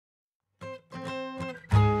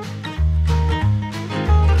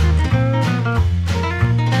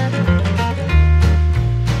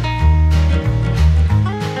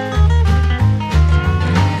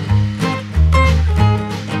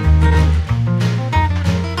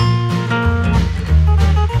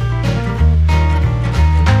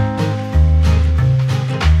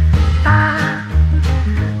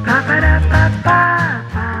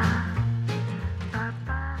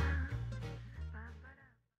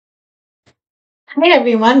Hi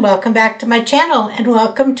everyone, welcome back to my channel and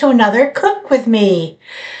welcome to another Cook With Me.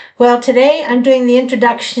 Well, today I'm doing the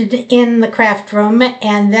introduction in the craft room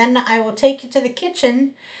and then I will take you to the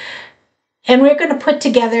kitchen and we're going to put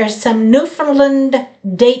together some Newfoundland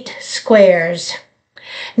Date Squares.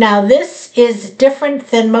 Now this is different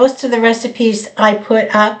than most of the recipes I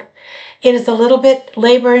put up. It is a little bit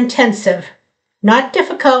labor intensive. Not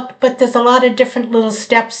difficult, but there's a lot of different little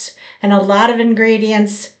steps and a lot of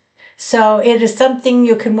ingredients. So it is something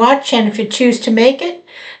you can watch, and if you choose to make it,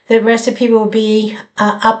 the recipe will be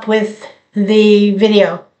up with the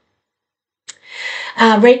video.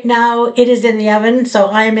 Right now it is in the oven, so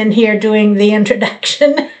I'm in here doing the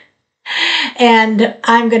introduction. And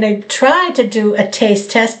I'm going to try to do a taste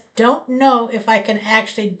test. Don't know if I can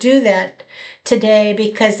actually do that today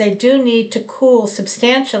because they do need to cool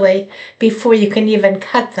substantially before you can even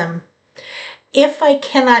cut them. If I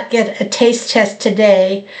cannot get a taste test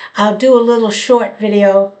today, I'll do a little short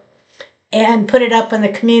video and put it up on the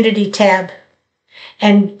community tab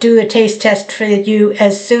and do a taste test for you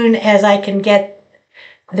as soon as I can get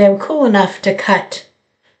them cool enough to cut.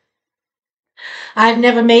 I've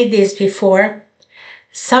never made these before.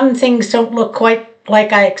 Some things don't look quite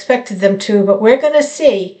like I expected them to, but we're going to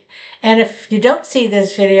see. And if you don't see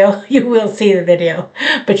this video, you will see the video.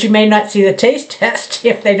 But you may not see the taste test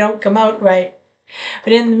if they don't come out right.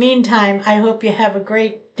 But in the meantime, I hope you have a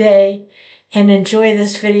great day and enjoy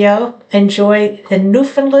this video. Enjoy the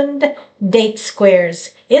Newfoundland Date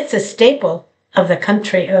Squares. It's a staple of the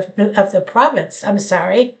country, of the province,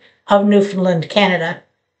 of Newfoundland, Canada.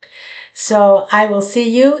 So I will see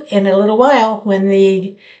you in a little while when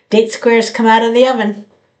the date squares come out of the oven.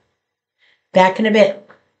 Back in a bit.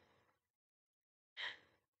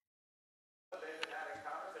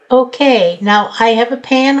 Okay, now I have a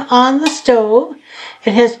pan on the stove.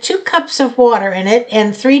 It has 2 cups of water in it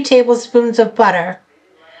and 3 tablespoons of butter.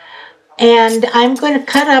 And I'm going to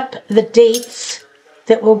cut up the dates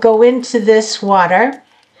that will go into this water.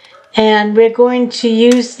 And we're going to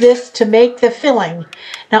use this to make the filling.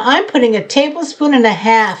 Now I'm putting 1.5 tablespoons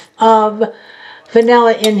of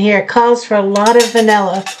vanilla in here. It calls for a lot of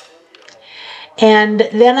vanilla. And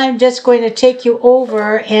then I'm just going to take you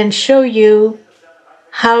over and show you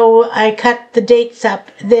how I cut the dates up.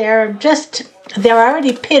 They're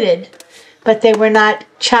already pitted, but they were not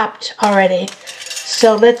chopped already.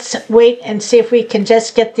 So let's wait and see if we can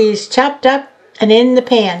just get these chopped up and in the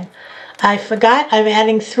pan. I forgot, I'm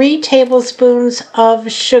adding 3 tablespoons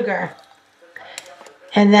of sugar.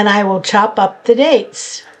 And then I will chop up the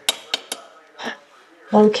dates.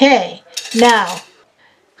 Okay, now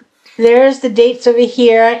there's the dates over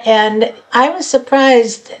here, and I was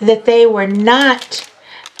surprised that they were not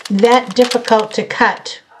that difficult to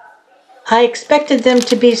cut. I expected them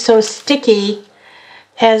to be so sticky,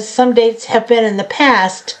 as some dates have been in the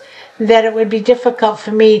past, that it would be difficult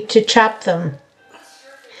for me to chop them.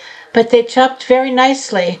 But they chopped very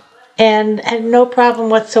nicely and had no problem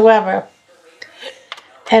whatsoever.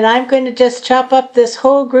 And I'm going to just chop up this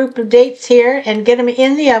whole group of dates here and get them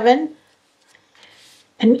in the oven.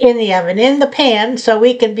 And in the pan, so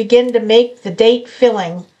we can begin to make the date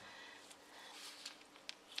filling.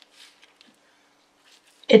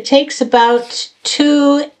 It takes about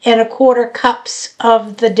 2¼ cups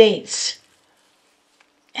of the dates.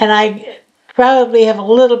 And I probably have a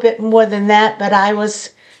little bit more than that, but I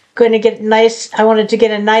was going to get nice, I wanted to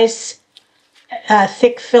get a nice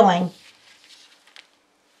thick filling.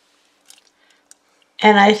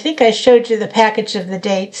 And I think I showed you the package of the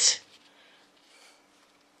dates.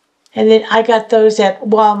 And then I got those at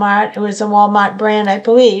Walmart. It was a Walmart brand, I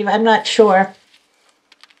believe. I'm not sure.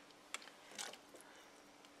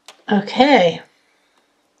 Okay.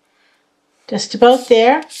 Just about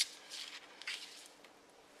there.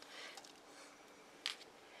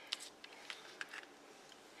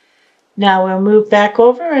 Now we'll move back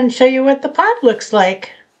over and show you what the pot looks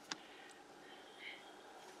like.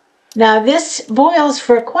 Now this boils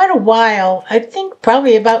for quite a while. I think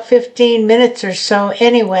probably about 15 minutes or so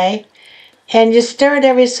anyway. And you stir it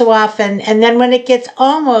every so often. And then when it gets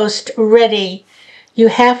almost ready, you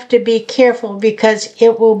have to be careful because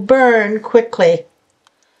it will burn quickly.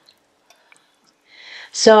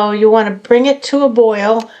 So you want to bring it to a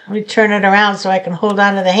boil. Let me turn it around so I can hold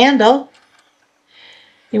on to the handle.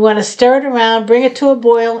 You want to stir it around, bring it to a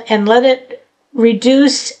boil, and let it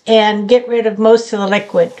reduce and get rid of most of the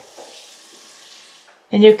liquid.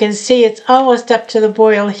 And you can see it's almost up to the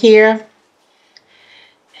boil here.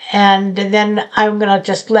 And then I'm going to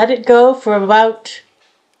just let it go for about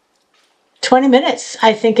 20 minutes,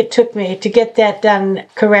 I think it took me to get that done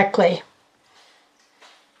correctly.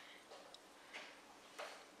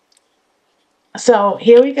 So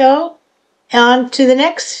here we go. On to the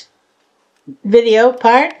next video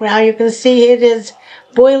part. Now you can see it is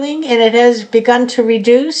boiling and it has begun to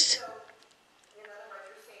reduce.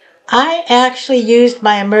 I actually used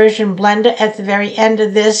my immersion blender at the very end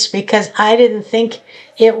of this because I didn't think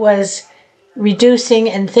it was reducing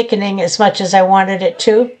and thickening as much as I wanted it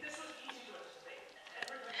to.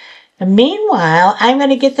 And meanwhile, I'm going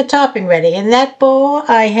to get the topping ready. In that bowl,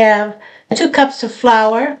 I have 2 cups of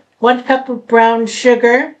flour, 1 cup of brown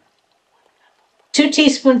sugar, 2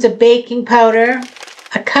 teaspoons of baking powder,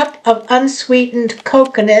 a cup of unsweetened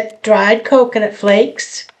coconut, dried coconut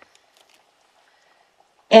flakes,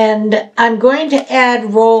 and I'm going to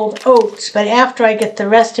add rolled oats, but after I get the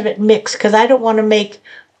rest of it mixed, because I don't want to make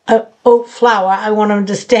oat flour. I want them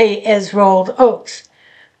to stay as rolled oats.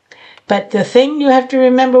 But the thing you have to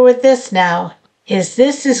remember with this now is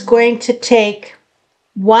this is going to take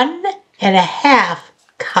 1.5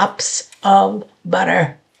 cups of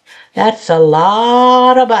butter. That's a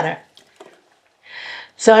lot of butter.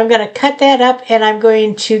 So I'm going to cut that up and I'm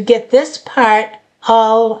going to get this part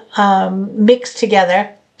all mixed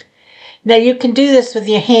together. Now you can do this with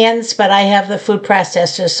your hands, but I have the food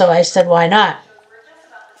processor, so I said why not.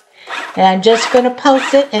 And I'm just going to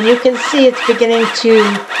pulse it, and you can see it's beginning to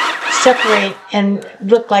separate and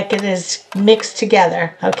look like it is mixed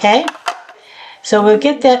together, okay? So we'll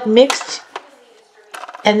get that mixed,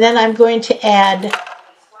 and then I'm going to add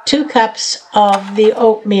 2 cups of the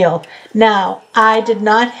oatmeal. Now, I did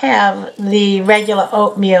not have the regular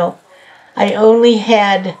oatmeal. I only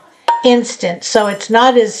had instant, so it's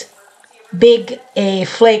not as big a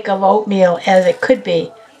flake of oatmeal as it could be,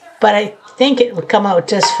 but I think it would come out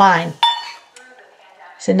just fine.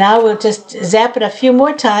 So now we'll just zap it a few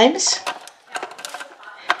more times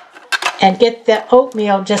and get the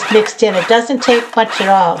oatmeal just mixed in. It doesn't take much at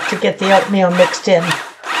all to get the oatmeal mixed in.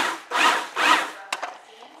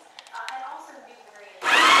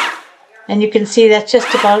 And you can see that's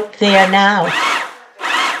just about there now.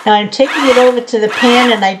 Now I'm taking it over to the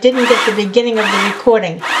pan, and I didn't get the beginning of the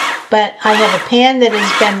recording, but I have a pan that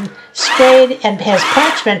has been sprayed and has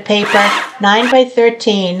parchment paper, 9 by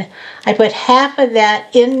 13. I put half of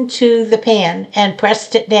that into the pan and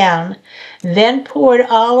pressed it down, then poured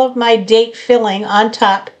all of my date filling on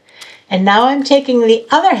top, and now I'm taking the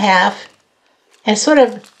other half and sort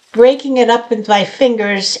of breaking it up with my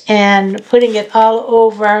fingers and putting it all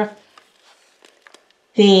over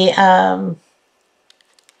the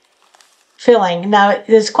filling. Now,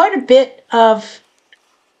 there's quite a bit of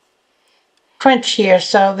crunch here,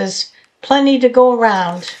 so there's plenty to go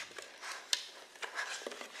around.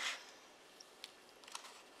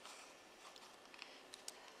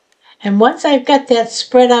 And once I've got that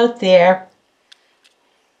spread out there,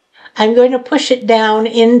 I'm going to push it down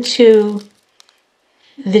into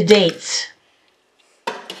the dates.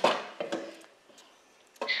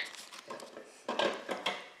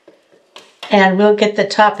 And we'll get the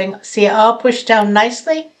topping, see, all pushed down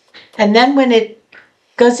nicely. And then when it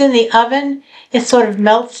goes in the oven, it sort of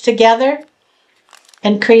melts together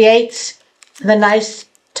and creates the nice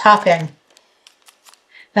topping.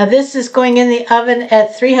 Now this is going in the oven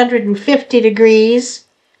at 350 degrees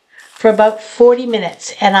for about 40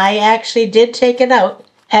 minutes. And I actually did take it out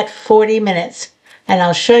at 40 minutes. And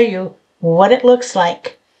I'll show you what it looks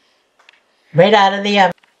like right out of the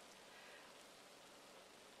oven.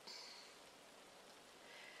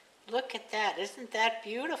 Look at that, isn't that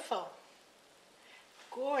beautiful?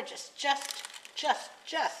 Gorgeous, just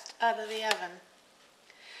out of the oven.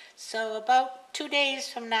 So about 2 days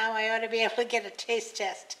from now, I ought to be able to get a taste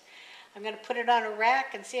test. I'm going to put it on a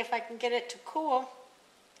rack and see if I can get it to cool.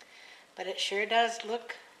 But it sure does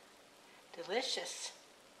look delicious.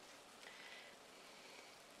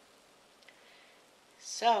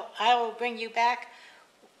 So I will bring you back.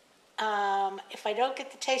 If I don't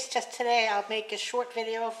get the taste test today, I'll make a short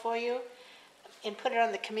video for you and put it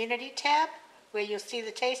on the community tab where you'll see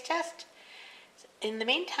the taste test. In the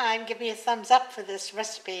meantime, give me a thumbs up for this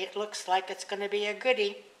recipe. It looks like it's going to be a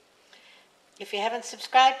goodie. If you haven't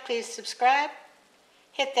subscribed, please subscribe.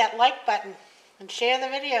 Hit that like button and share the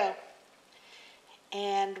video.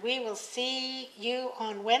 And we will see you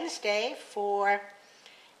on Wednesday for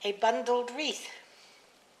a bundled wreath.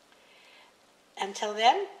 Until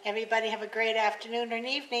then, everybody have a great afternoon or an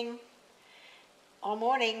evening or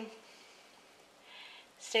morning.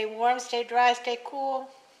 Stay warm, stay dry, stay cool,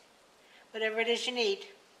 whatever it is you need.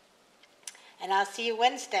 And I'll see you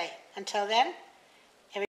Wednesday. Until then,